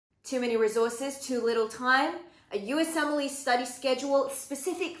Too many resources, too little time. A USMLE study schedule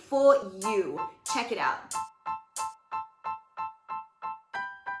specific for you. Check it out.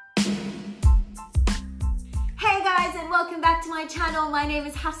 Hey guys, and welcome back to my channel. My name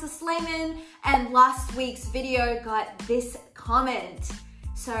is Hafsa and last week's video got this comment.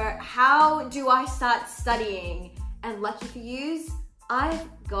 So how do I start studying? And lucky for yous, I've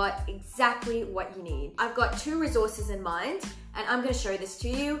got exactly what you need. I've got two resources in mind, and I'm gonna show this to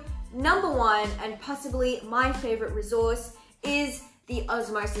you. Number one, and possibly my favorite resource, is the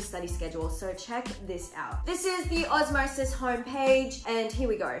Osmosis study schedule. So check this out. This is the Osmosis homepage, and here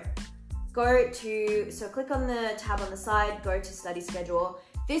we go. So click on the tab on the side, go to study schedule.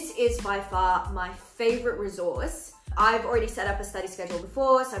 This is by far my favorite resource. I've already set up a study schedule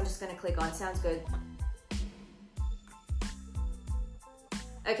before, so I'm just gonna click on, sounds good.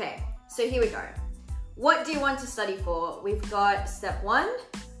 Okay, so here we go. What do you want to study for? We've got step one.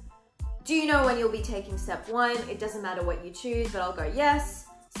 Do you know when you'll be taking step one? It doesn't matter what you choose, but I'll go yes.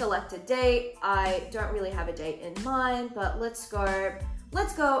 Select a date. I don't really have a date in mind, but let's go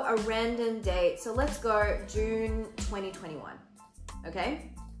a random date. So let's go June 2021,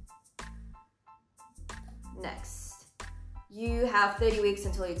 okay? Next, you have 30 weeks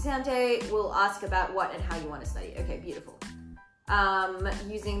until your exam date. We'll ask about what and how you want to study. Okay, beautiful.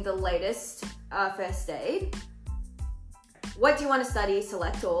 Using the latest first aid. What do you want to study?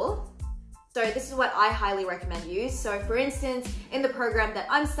 Select all. So this is what I highly recommend use. So for instance, in the program that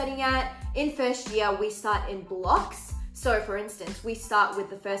I'm studying at, in first year, we start in blocks. So for instance, we start with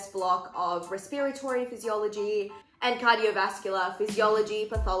the first block of respiratory physiology and cardiovascular physiology,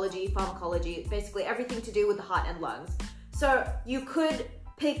 pathology, pharmacology, basically everything to do with the heart and lungs. So you could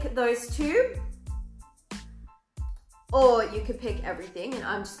pick those two, or you could pick everything, and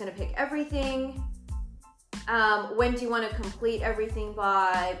I'm just gonna pick everything. When do you wanna complete everything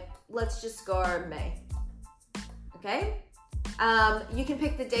by? Let's just go May, okay? You can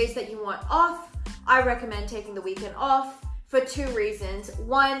pick the days that you want off. I recommend taking the weekend off for two reasons.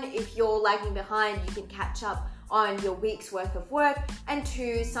 One, if you're lagging behind, you can catch up on your week's worth of work. And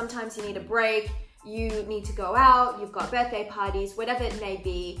two, sometimes you need a break. You need to go out, you've got birthday parties, whatever it may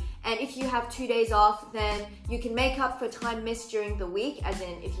be. And if you have 2 days off, then you can make up for time missed during the week, as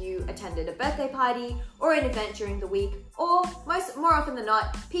in if you attended a birthday party or an event during the week, or more often than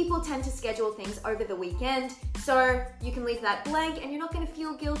not, people tend to schedule things over the weekend. So you can leave that blank and you're not gonna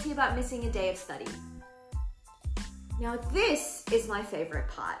feel guilty about missing a day of study. Now this is my favorite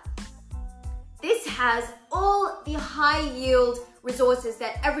part. This has all the high yield resources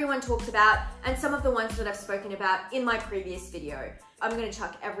that everyone talks about and some of the ones that I've spoken about in my previous video. I'm gonna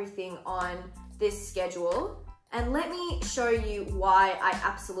chuck everything on this schedule, and let me show you why I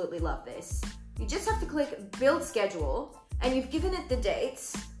absolutely love this. You just have to click build schedule and you've given it the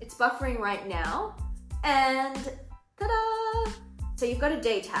dates. It's buffering right now, and ta-da! So you've got a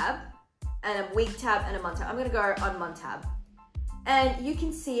day tab and a week tab and a month tab. I'm gonna go on month tab. And you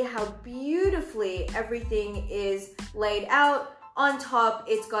can see how beautifully everything is laid out. On top,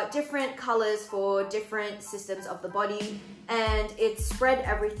 it's got different colors for different systems of the body, and it's spread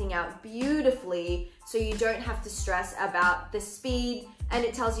everything out beautifully so you don't have to stress about the speed, and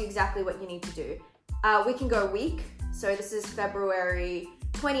it tells you exactly what you need to do. We can go week. So this is February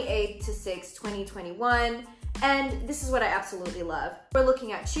 28th to 6th, 2021. And this is what I absolutely love. We're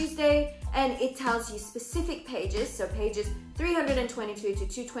looking at Tuesday, and it tells you specific pages, so pages 322 to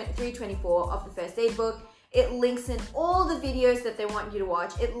 324 of the first aid book. It links in all the videos that they want you to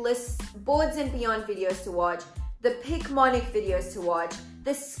watch. It lists boards and beyond videos to watch, the Picmonic videos to watch,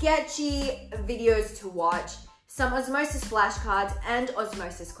 the sketchy videos to watch, some Osmosis flashcards, and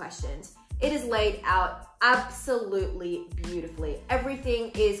Osmosis questions. It is laid out absolutely beautifully.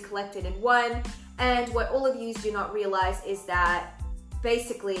 Everything is collected in one. And what all of you do not realize is that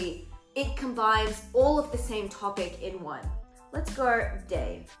basically it combines all of the same topic in one. Let's go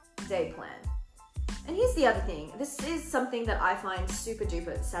day plan. And here's the other thing. This is something that I find super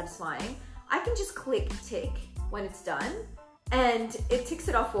duper satisfying. I can just click tick when it's done and it ticks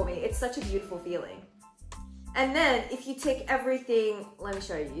it off for me. It's such a beautiful feeling. And then if you tick everything, let me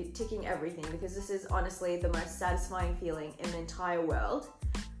show you, ticking everything, because this is honestly the most satisfying feeling in the entire world.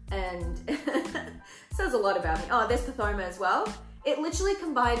 And says a lot about me. Oh, there's Pathoma as well. It literally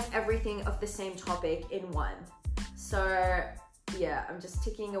combines everything of the same topic in one. So yeah, I'm just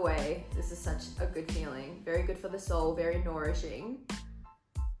ticking away. This is such a good feeling. Very good for the soul, very nourishing.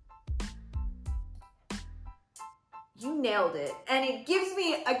 You nailed it. And it gives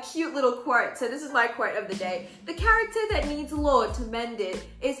me a cute little quote. So this is my quote of the day. The character that needs a Lord to mend it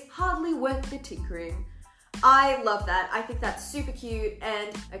is hardly worth the tinkering. I love that. I think that's super cute.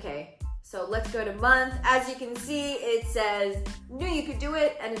 And okay, so let's go to month. As you can see, it says, knew you could do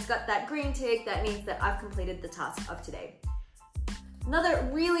it, and it's got that green tick. That means that I've completed the task of today. Another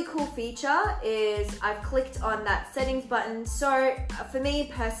really cool feature is I've clicked on that settings button. So for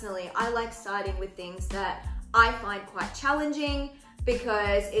me personally, I like starting with things that I find quite challenging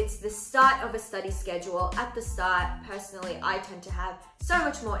because it's the start of a study schedule. At the start, personally, I tend to have so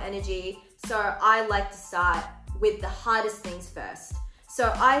much more energy. So I like to start with the hardest things first.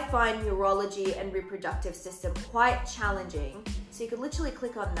 So I find neurology and reproductive system quite challenging. So you could literally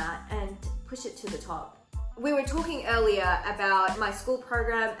click on that and push it to the top. We were talking earlier about my school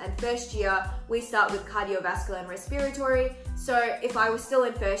program, and first year we start with cardiovascular and respiratory. So if I was still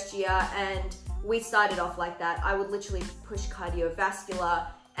in first year and we started off like that, I would literally push cardiovascular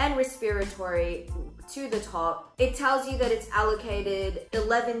and respiratory to the top. It tells you that it's allocated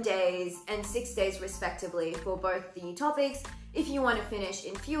 11 days and 6 days respectively for both the topics. If you want to finish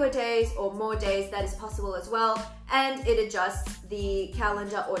in fewer days or more days, that is possible as well. And it adjusts the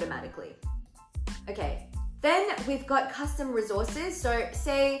calendar automatically. Okay. Then we've got custom resources. So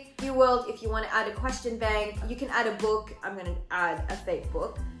say UWorld, if you want to add a question bank, you can add a book. I'm going to add a fake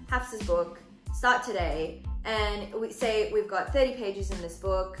book, Hafsa's book, start today. And we say we've got 30 pages in this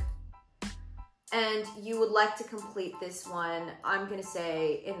book and you would like to complete this one, I'm going to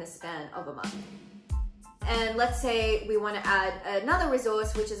say in the span of a month. And let's say we want to add another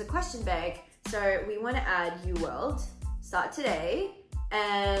resource, which is a question bank. So we want to add UWorld, start today.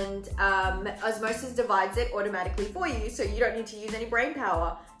 And Osmosis divides it automatically for you, so you don't need to use any brain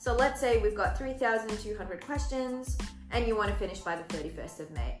power. So let's say we've got 3,200 questions and you want to finish by the 31st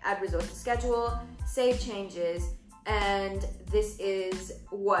of May. Add resource to schedule, save changes, and this is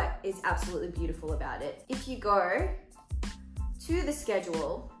what is absolutely beautiful about it. If you go to the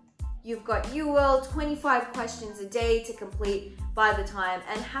schedule, you've got UWorld, 25 questions a day to complete by the time,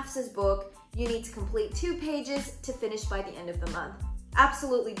 and Hafsa's book, you need to complete 2 pages to finish by the end of the month.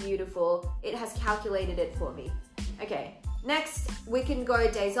 Absolutely beautiful. It has calculated it for me. Okay, next we can go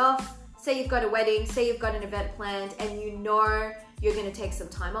days off. Say you've got a wedding, say you've got an event planned and you know you're gonna take some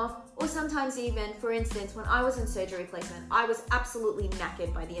time off, or sometimes even, for instance, when I was in surgery placement, I was absolutely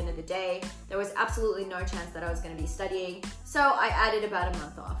knackered by the end of the day. There was absolutely no chance that I was gonna be studying. So I added about a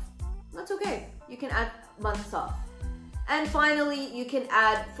month off. That's okay. You can add months off. And finally, you can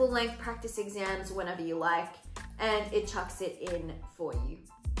add full-length practice exams whenever you like, and it chucks it in for you.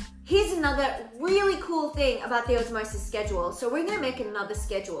 Here's another really cool thing about the Osmosis schedule. So we're gonna make another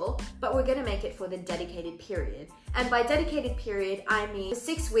schedule, but we're gonna make it for the dedicated period. And by dedicated period, I mean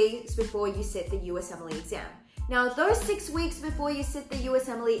 6 weeks before you sit the USMLE exam. Now, those 6 weeks before you sit the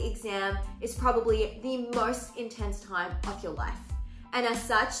USMLE exam is probably the most intense time of your life. And as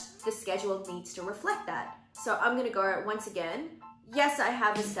such, the schedule needs to reflect that. So I'm gonna go once again. Yes, I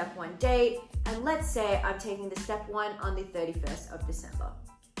have a step 1 date, and let's say I'm taking the step 1 on the 31st of December.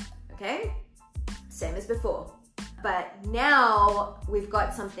 Okay? Same as before. But now we've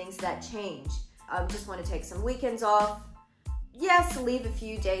got some things that change. I just want to take some weekends off. Yes, leave a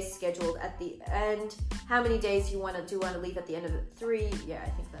few days scheduled at the end. How many days you want to leave at the end of it? 3? Yeah, I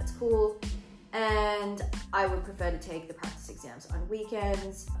think that's cool. And I would prefer to take the practice exams on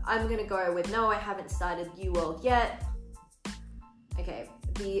weekends. I'm gonna go with no, I haven't started UWorld yet. Okay,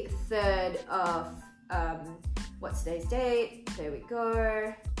 the 3rd of, what's today's date? There we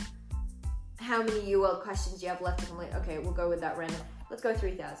go. How many UWorld questions do you have left to complete? Okay, we'll go with that random. Let's go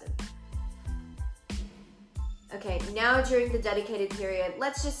 3,000. Okay, now during the dedicated period,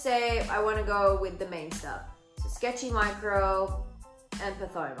 let's just say I want to go with the main stuff. So sketchy micro and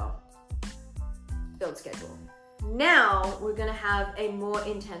pathoma. Build schedule. Now we're gonna have a more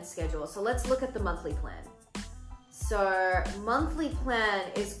intense schedule. So let's look at the monthly plan. So monthly plan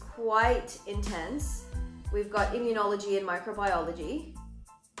is quite intense. We've got immunology and microbiology.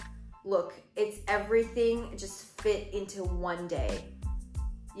 Look, it's everything just fit into one day.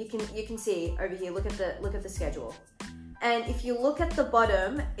 You can see over here, look at the schedule. And if you look at the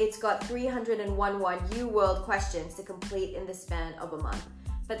bottom, it's got 301 UWorld questions to complete in the span of a month.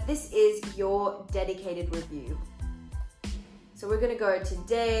 But this is your dedicated review. So we're gonna go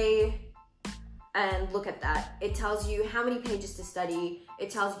today and look at that. It tells you how many pages to study. It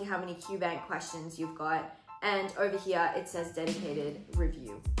tells you how many Q-Bank questions you've got. And over here, it says dedicated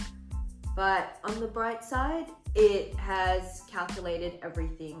review. But on the bright side, it has calculated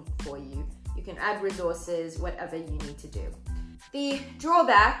everything for you. You can add resources, whatever you need to do. The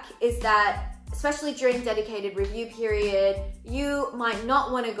drawback is that, especially during dedicated review period, you might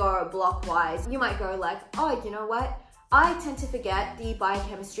not want to go block-wise. You might go like, oh, you know what? I tend to forget the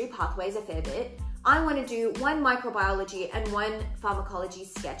biochemistry pathways a fair bit. I want to do 1 microbiology and 1 pharmacology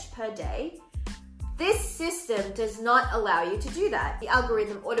sketch per day. This system does not allow you to do that. The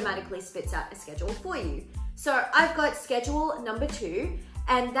algorithm automatically spits out a schedule for you. So I've got schedule number 2,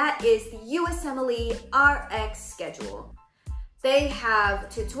 and that is the USMLE Rx schedule. They have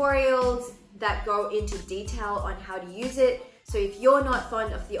tutorials that go into detail on how to use it. So if you're not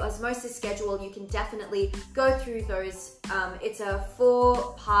fond of the Osmosis schedule, you can definitely go through those. It's a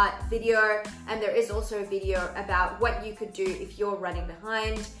 4-part video, and there is also a video about what you could do if you're running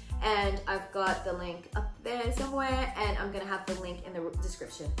behind. And I've got the link up there somewhere, and I'm gonna have the link in the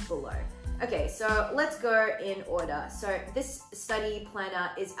description below. Okay, so let's go in order. So this study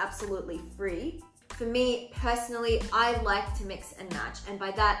planner is absolutely free. For me personally, I like to mix and match. And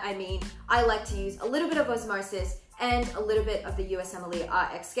by that, I mean, I like to use a little bit of Osmosis and a little bit of the USMLE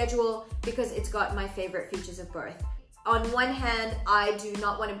Rx schedule because it's got my favorite features of both. On one hand, I do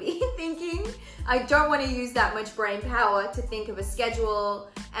not want to be thinking. I don't want to use that much brain power to think of a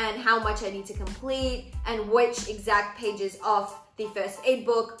schedule and how much I need to complete and which exact pages of the first aid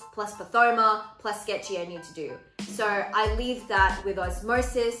book plus pathoma plus sketchy I need to do. So I leave that with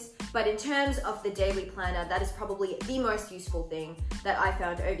Osmosis, but in terms of the daily planner, that is probably the most useful thing that I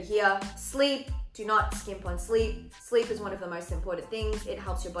found over here. Sleep, do not skimp on sleep. Sleep is one of the most important things. It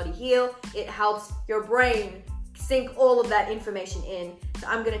helps your body heal. It helps your brain sink all of that information in. So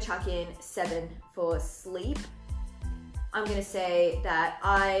I'm gonna chuck in 7 for sleep. I'm gonna say that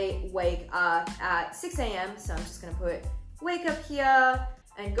I wake up at 6 a.m. So I'm just gonna put wake up here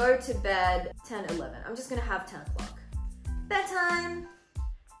and go to bed 10, 11. I'm just gonna have 10 o'clock. Bedtime.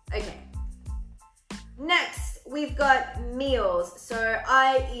 Okay. Next, we've got meals. So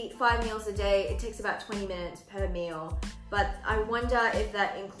I eat 5 meals a day. It takes about 20 minutes per meal, but I wonder if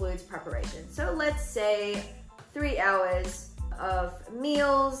that includes preparation. So let's say 3 hours of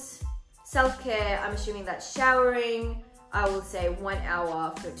meals. Self-care, I'm assuming that's showering. I will say 1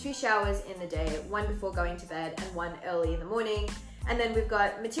 hour for 2 showers in the day, 1 before going to bed and 1 early in the morning. And then we've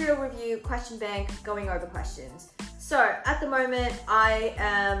got material review, question bank, going over questions. So at the moment, I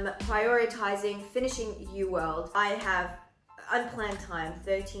am prioritizing finishing UWorld. I have unplanned time,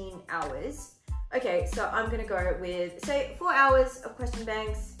 13 hours. Okay, so I'm gonna go with, say, 4 hours of question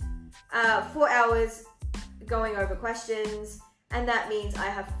banks, 4 hours going over questions, and that means I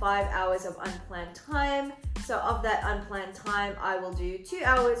have 5 hours of unplanned time. So of that unplanned time, I will do 2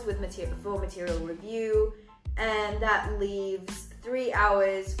 hours for material review, and that leaves 3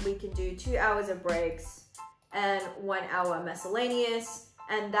 hours. We can do 2 hours of breaks and 1 hour miscellaneous,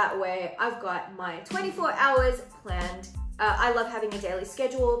 and that way I've got my 24 hours planned. I love having a daily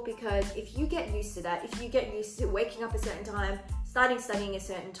schedule because if you get used to that, if you get used to waking up a certain time, starting studying a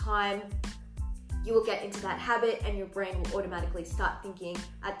certain time, you will get into that habit and your brain will automatically start thinking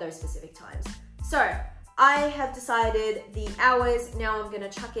at those specific times. So I have decided the hours. Now I'm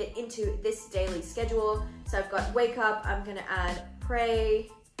gonna chuck it into this daily schedule. So I've got wake up, I'm gonna add pray,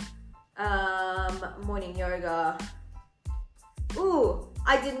 morning yoga. Ooh,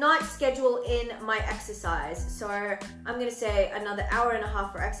 I did not schedule in my exercise. So I'm gonna say another hour and a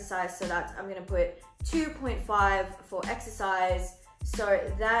half for exercise. So that's, I'm gonna put 2.5 for exercise. So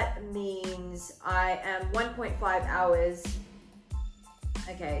that means I am 1.5 hours.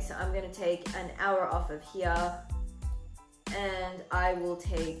 Okay, so I'm gonna take an hour off of here and I will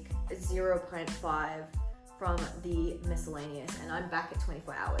take 0.5 from the miscellaneous and I'm back at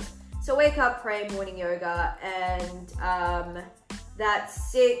 24 hours. So wake up, pray, morning yoga, and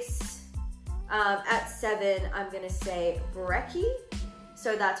that's 6. At 7, I'm gonna say brekkie.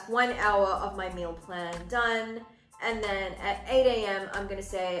 So that's 1 hour of my meal plan done. And then at 8 a.m., I'm gonna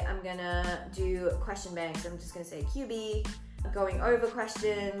say I'm gonna do question banks. I'm just gonna say QB, going over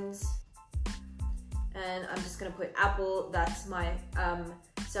questions. And I'm just gonna put apple, that's my,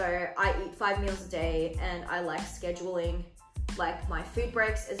 so I eat 5 meals a day and I like scheduling like my food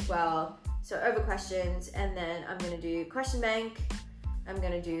breaks as well. So over questions, and then I'm gonna do question bank. I'm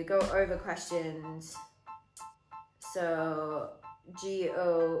gonna do go over questions. So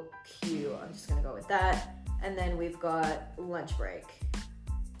GOQ, I'm just gonna go with that. And then we've got lunch break.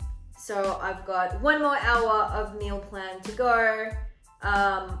 So I've got 1 more hour of meal plan to go.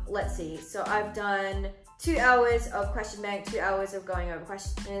 Let's see, so I've done 2 hours of question bank, 2 hours of going over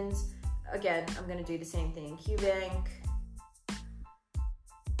questions. Again, I'm gonna do the same thing, Q bank.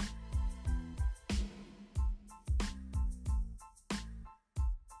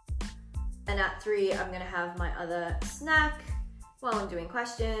 And at 3, I'm gonna have my other snack while I'm doing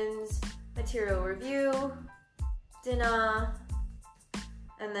questions, material review, dinner,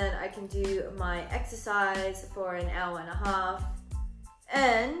 and then I can do my exercise for an hour and a half.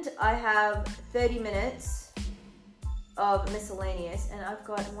 And I have 30 minutes of miscellaneous, and I've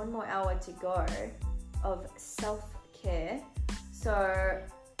got 1 more hour to go of self-care. So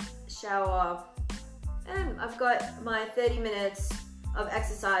shower, and I've got my 30 minutes of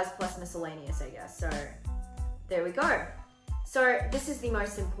exercise plus miscellaneous, I guess. So there we go. So this is the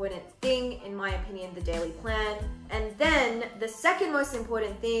most important thing, in my opinion, the daily plan. And then the second most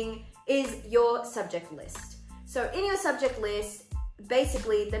important thing is your subject list. So in your subject list,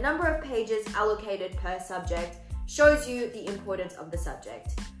 basically the number of pages allocated per subject shows you the importance of the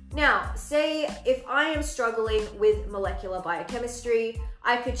subject. Now, say if I am struggling with molecular biochemistry,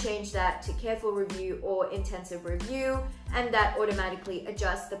 I could change that to careful review or intensive review, and that automatically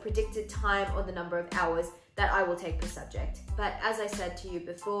adjusts the predicted time or the number of hours that I will take per subject. But as I said to you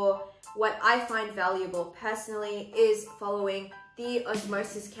before, what I find valuable personally is following the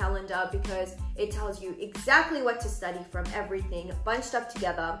Osmosis calendar, because it tells you exactly what to study from everything bunched up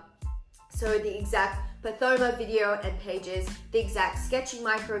together. So the exact Pathoma video and pages, the exact sketching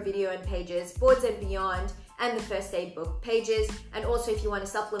micro video and pages, boards and beyond, and the first aid book pages. And also if you want to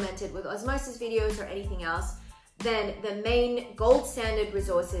supplement it with Osmosis videos or anything else, then the main gold standard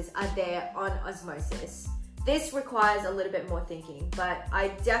resources are there on Osmosis. This requires a little bit more thinking, but I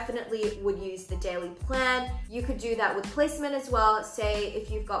definitely would use the daily plan. You could do that with placement as well. Say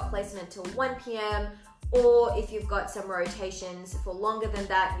if you've got placement till 1 p.m. or if you've got some rotations for longer than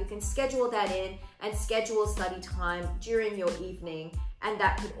that, you can schedule that in and schedule study time during your evening, and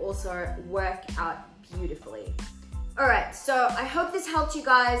that could also work out beautifully. All right, so I hope this helped you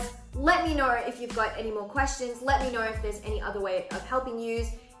guys. Let me know if you've got any more questions. Let me know if there's any other way of helping you.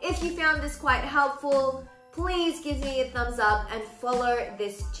 If you found this quite helpful, please give me a thumbs up and follow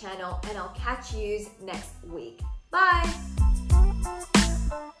this channel, and I'll catch you next week. Bye.